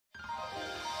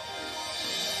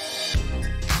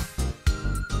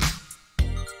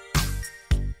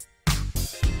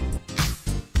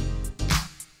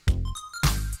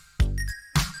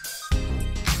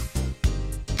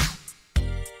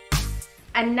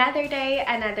Another day,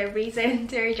 another reason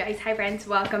to rejoice. Hi friends,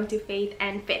 welcome to Faith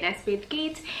and Fitness with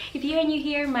Cate. If you are new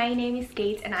here, my name is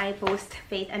Cate and I post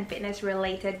faith and fitness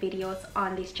related videos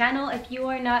on this channel. If you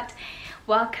are not,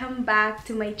 welcome back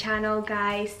to my channel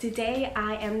guys. Today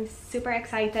I am super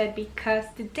excited because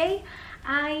today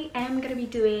I am gonna be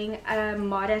doing a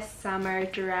modest summer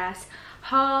dress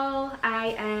haul.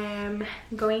 I am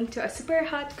going to a super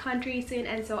hot country soon,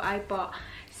 and so I bought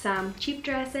some cheap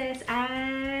dresses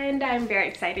and I'm very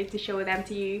excited to show them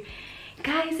to you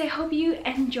guys. I hope you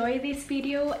enjoy this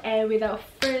video, and without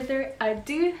further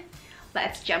ado,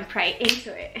 let's jump right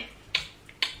into it.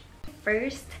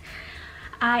 First,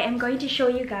 I am going to show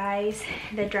you guys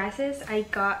the dresses I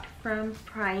got from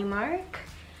Primark.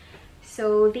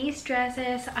 So these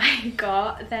dresses, I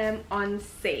got them on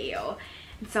sale,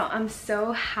 so I'm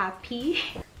so happy.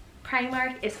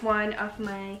 Primark is one of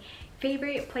my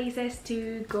favorite places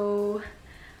to go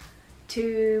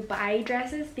to buy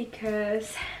dresses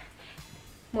because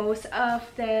most of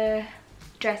the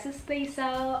dresses they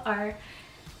sell are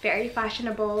very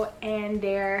fashionable and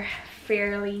they're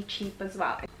fairly cheap as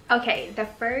well. Okay, the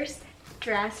first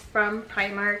dress from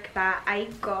Primark that I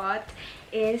got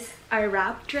is a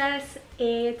wrap dress.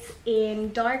 It's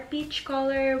in dark peach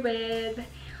color with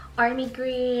army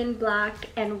green, black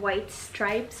and white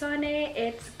stripes on it.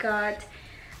 It's got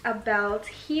a belt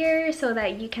here so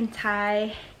that you can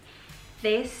tie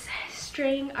this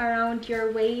string around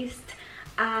your waist.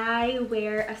 I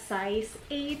wear a size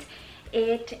 8.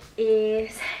 It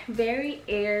is very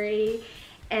airy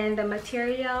and the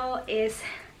material is,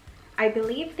 I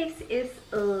believe this is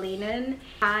linen.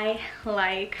 I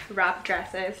like wrap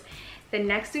dresses. The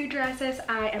next two dresses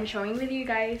I am showing with you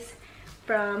guys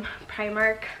from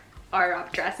Primark are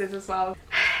wrap dresses as well.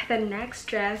 The next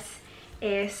dress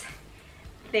is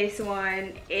this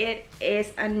one. It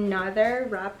is another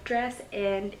wrap dress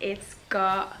and it's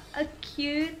got a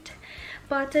cute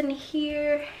button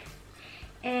here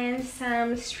and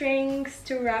some strings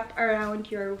to wrap around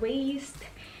your waist,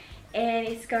 and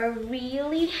it's got a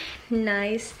really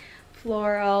nice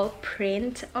floral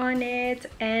print on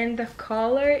it, and the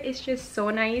color is just so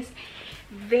nice,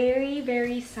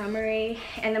 very summery,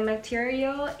 and the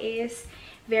material is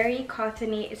very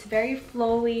cottony. It's very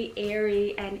flowy,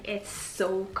 airy, and it's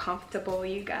so comfortable,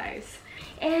 you guys.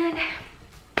 And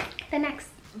the next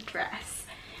dress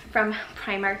from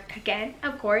Primark, again,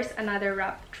 of course, another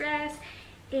wrap dress,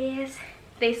 is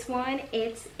this one.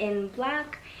 It's in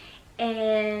black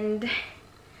and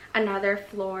another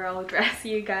floral dress,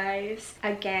 you guys.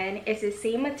 Again, it's the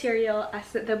same material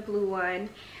as the blue one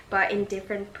but in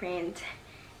different print,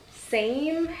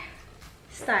 same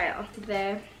style.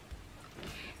 The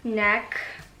neck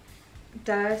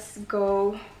does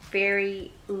go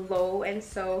very low, and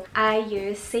so I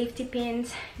use safety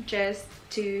pins just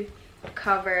to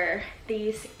cover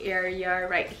this area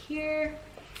right here.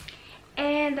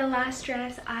 And the last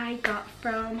dress I got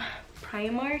from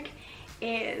Primark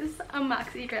is a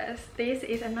maxi dress. This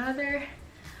is another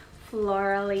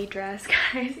florally dress,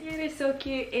 guys. It is so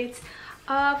cute. It's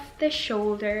off the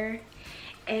shoulder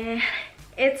and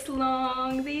it's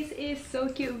long. This is so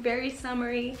cute, very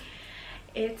summery.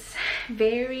 It's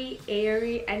very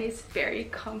airy and it's very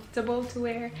comfortable to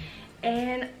wear,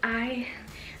 and I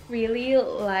really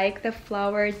like the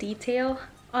flower detail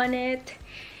on it,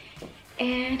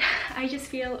 and I just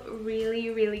feel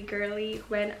really girly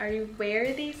when I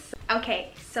wear this.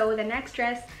 Okay, so the next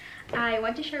dress I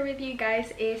want to share with you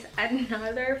guys is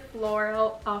another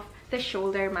floral off the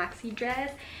shoulder maxi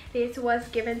dress. This was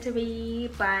given to me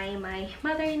by my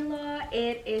mother-in-law.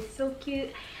 It is so cute,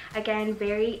 again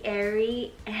very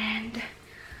airy, and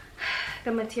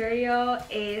the material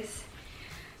is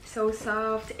so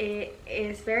soft. It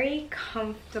is very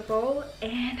comfortable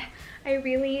and I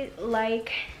really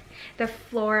like the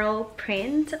floral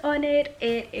print on it.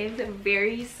 It is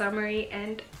very summery,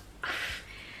 and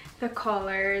the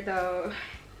color though,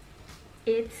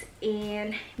 it's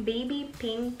in baby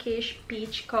pinkish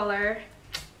peach color.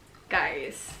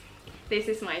 Guys, this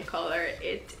is my color.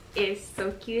 It is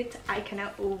so cute. I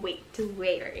cannot wait to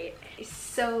wear it.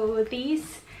 So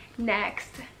these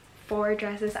next 4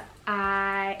 dresses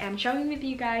I am showing with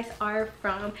you guys are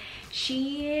from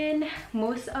Shein.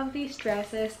 Most of these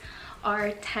dresses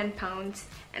are £10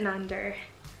 and under,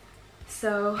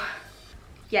 so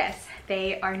yes,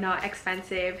 they are not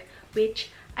expensive, which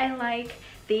I like.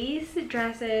 These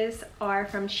dresses are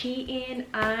from Shein.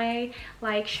 I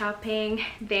like shopping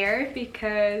there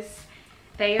because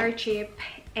they are cheap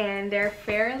and they're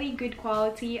fairly good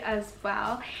quality as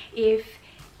well. If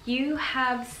you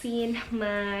have seen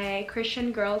my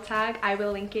Christian girl tag. I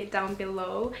will link it down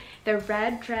below. The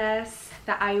red dress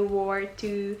that I wore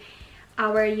to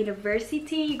our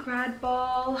university grad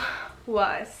ball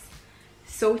was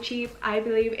so cheap. I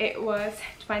believe it was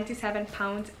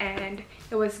 £27 and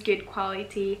it was good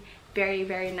quality,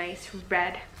 very nice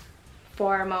red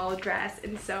formal dress.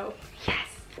 And so yes,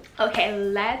 okay,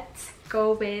 let's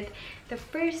go with the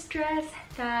first dress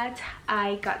that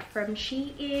I got from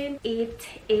Shein. It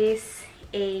is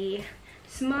a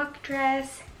smock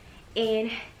dress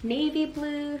in navy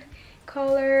blue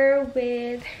color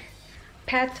with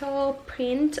petal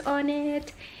print on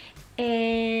it,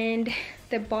 and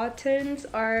the buttons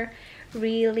are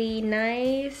really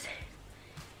nice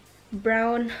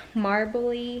brown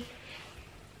marbly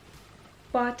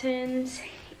buttons,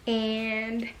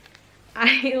 and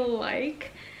I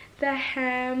like the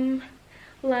hem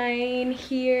line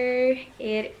here.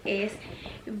 It is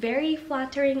very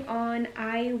flattering on.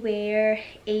 I wear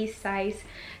a size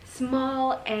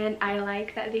small and I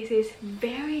like that this is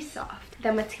very soft.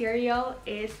 The material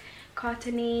is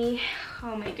cottony.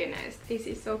 Oh my goodness, this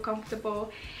is so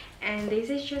comfortable, and this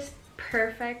is just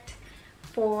perfect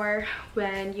for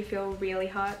when you feel really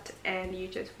hot and you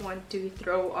just want to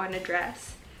throw on a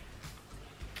dress.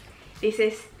 This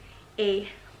is a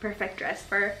perfect dress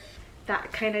for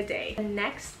that kind of day. The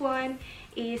next one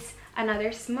is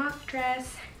another smock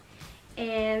dress,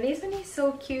 and this one is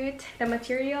so cute. The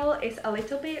material is a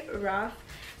little bit rough,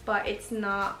 but it's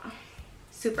not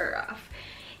super rough,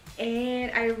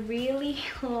 and I really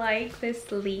like the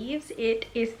sleeves. It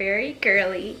is very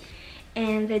girly,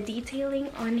 and the detailing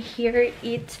on here,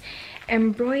 it's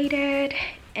embroidered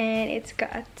and it's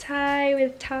got a tie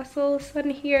with tassels on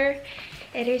here.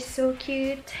 It is so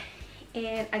cute,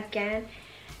 and again,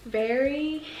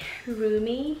 very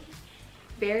roomy,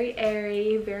 very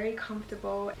airy, very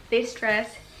comfortable. This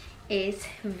dress is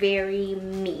very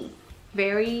me,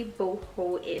 very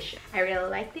boho-ish. I really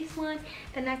like this one.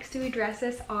 The next two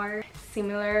dresses are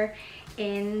similar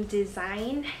in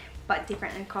design but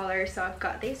different in color, so I've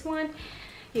got this one.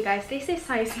 You guys, this is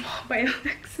size small but it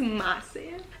looks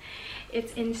massive.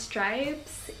 It's in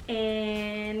stripes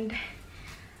and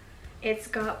it's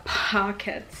got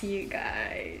pockets, you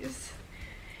guys.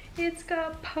 It's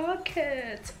got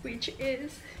pockets, which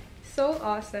is so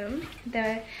awesome.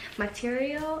 The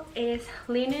material is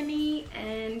linen-y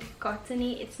and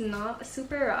cottony. It's not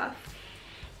super rough,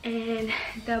 and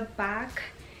the back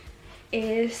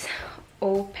is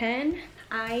open.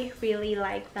 I really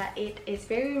like that it is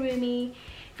very roomy,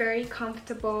 very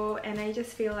comfortable, and I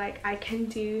just feel like I can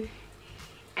do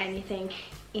anything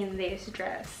in this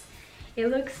dress. It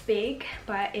looks big,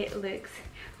 but it looks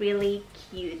really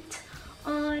cute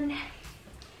on.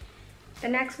 The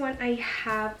next one I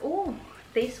have, oh,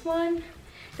 this one,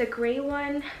 the gray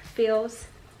one feels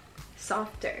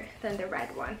softer than the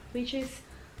red one, which is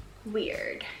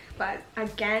weird, but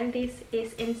again, this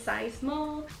is in size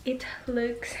small. It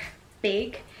looks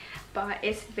big, but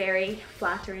it's very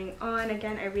flattering on.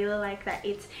 Again, I really like that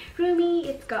it's roomy,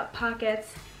 it's got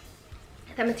pockets.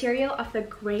 The material of the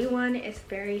gray one is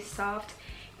very soft,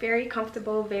 very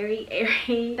comfortable, very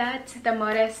airy. That's the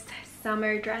modest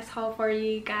summer dress haul for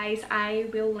you guys. I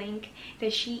will link the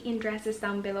Shein dresses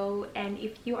down below, and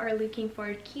if you are looking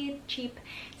for cute, cheap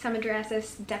summer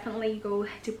dresses, definitely go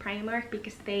to Primark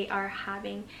because they are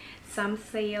having some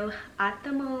sale at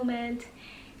the moment.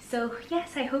 So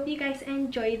yes, I hope you guys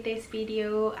enjoyed this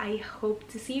video. I hope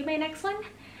to see you in my next one,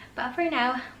 but for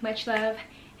now, much love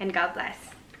and God bless.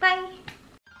 Bye.